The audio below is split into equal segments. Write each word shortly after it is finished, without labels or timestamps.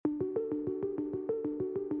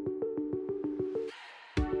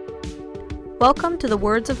Welcome to the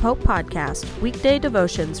Words of Hope podcast, weekday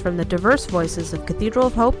devotions from the diverse voices of Cathedral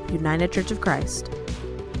of Hope, United Church of Christ.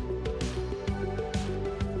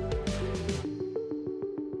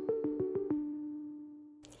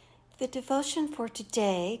 The devotion for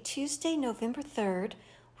today, Tuesday, November 3rd,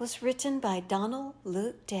 was written by Donald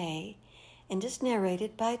Luke Day and is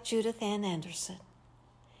narrated by Judith Ann Anderson.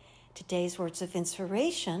 Today's words of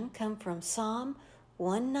inspiration come from Psalm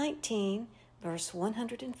 119, verse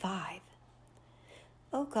 105.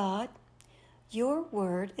 O God, your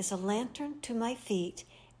word is a lantern to my feet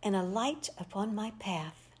and a light upon my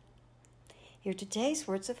path. Hear today's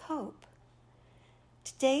words of hope.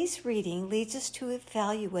 Today's reading leads us to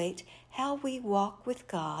evaluate how we walk with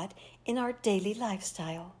God in our daily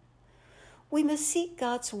lifestyle. We must seek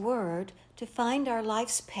God's word to find our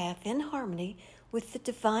life's path in harmony with the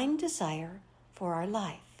divine desire for our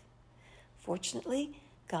life. Fortunately,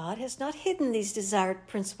 God has not hidden these desired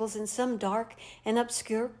principles in some dark and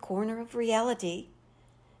obscure corner of reality.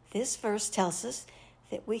 This verse tells us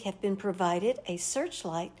that we have been provided a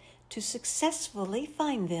searchlight to successfully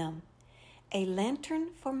find them, a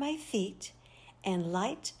lantern for my feet and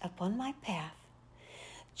light upon my path.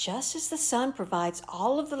 Just as the sun provides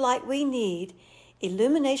all of the light we need,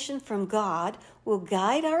 illumination from God will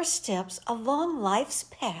guide our steps along life's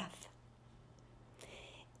path.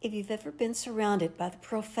 If you've ever been surrounded by the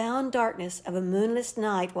profound darkness of a moonless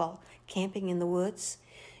night while camping in the woods,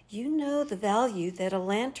 you know the value that a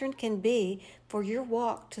lantern can be for your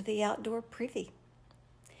walk to the outdoor privy.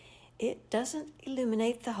 It doesn't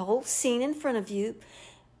illuminate the whole scene in front of you,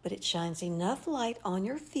 but it shines enough light on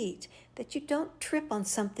your feet that you don't trip on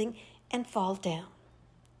something and fall down.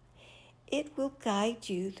 It will guide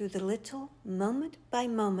you through the little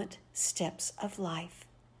moment-by-moment steps of life.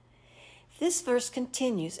 This verse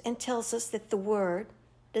continues and tells us that the word,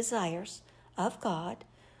 desires, of God,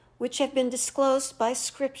 which have been disclosed by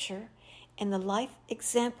Scripture and the life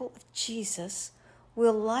example of Jesus,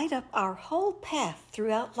 will light up our whole path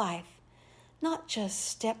throughout life, not just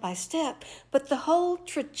step by step, but the whole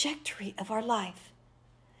trajectory of our life.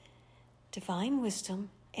 Divine wisdom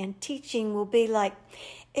and teaching will be like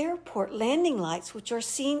airport landing lights, which are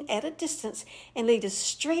seen at a distance and lead us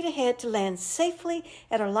straight ahead to land safely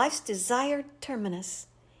at our life's desired terminus,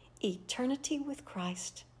 eternity with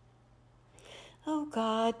Christ. Oh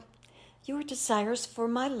God, your desires for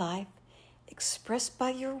my life, expressed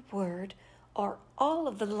by your word, are all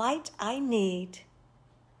of the light I need.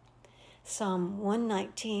 Psalm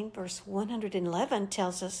 119, verse 111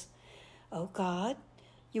 tells us, O God,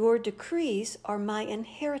 your decrees are my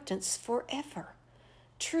inheritance forever.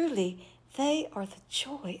 Truly, they are the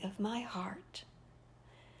joy of my heart.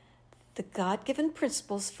 The God-given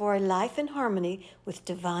principles for a life in harmony with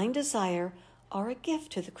divine desire are a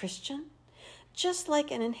gift to the Christian, just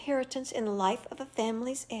like an inheritance in the life of a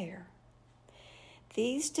family's heir.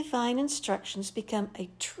 These divine instructions become a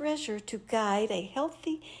treasure to guide a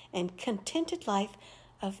healthy and contented life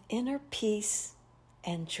of inner peace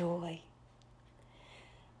and joy.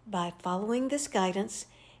 By following this guidance,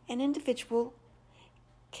 an individual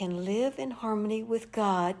can live in harmony with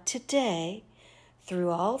God today, through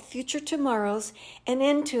all future tomorrows, and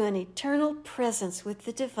into an eternal presence with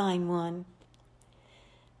the Divine One.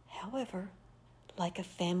 However, like a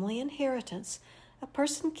family inheritance, a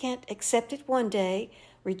person can't accept it one day,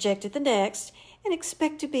 reject it the next, and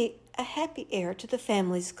expect to be a happy heir to the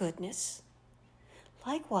family's goodness.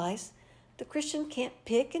 Likewise, the Christian can't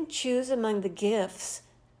pick and choose among the gifts,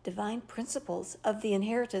 divine principles of the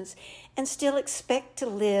inheritance, and still expect to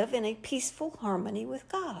live in a peaceful harmony with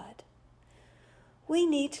God. We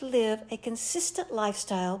need to live a consistent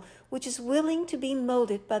lifestyle which is willing to be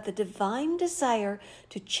molded by the divine desire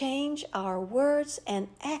to change our words and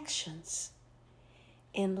actions.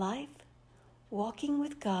 In life, walking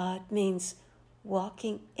with God means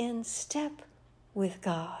walking in step with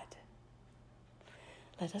God.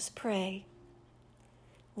 Let us pray.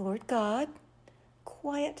 Lord God,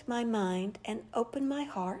 quiet my mind and open my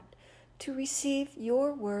heart to receive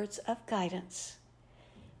your words of guidance.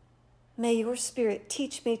 May your Spirit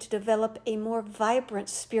teach me to develop a more vibrant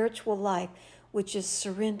spiritual life which is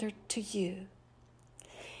surrendered to you.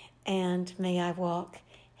 And may I walk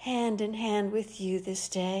hand in hand with you this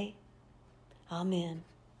day. Amen.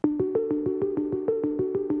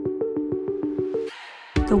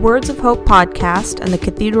 The Words of Hope podcast and the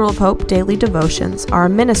Cathedral of Hope daily devotions are a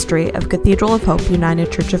ministry of Cathedral of Hope United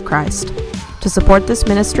Church of Christ. To support this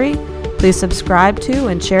ministry, please subscribe to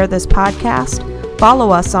and share this podcast,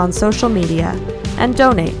 follow us on social media, and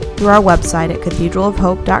donate through our website at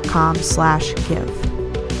cathedralofhope.com/give.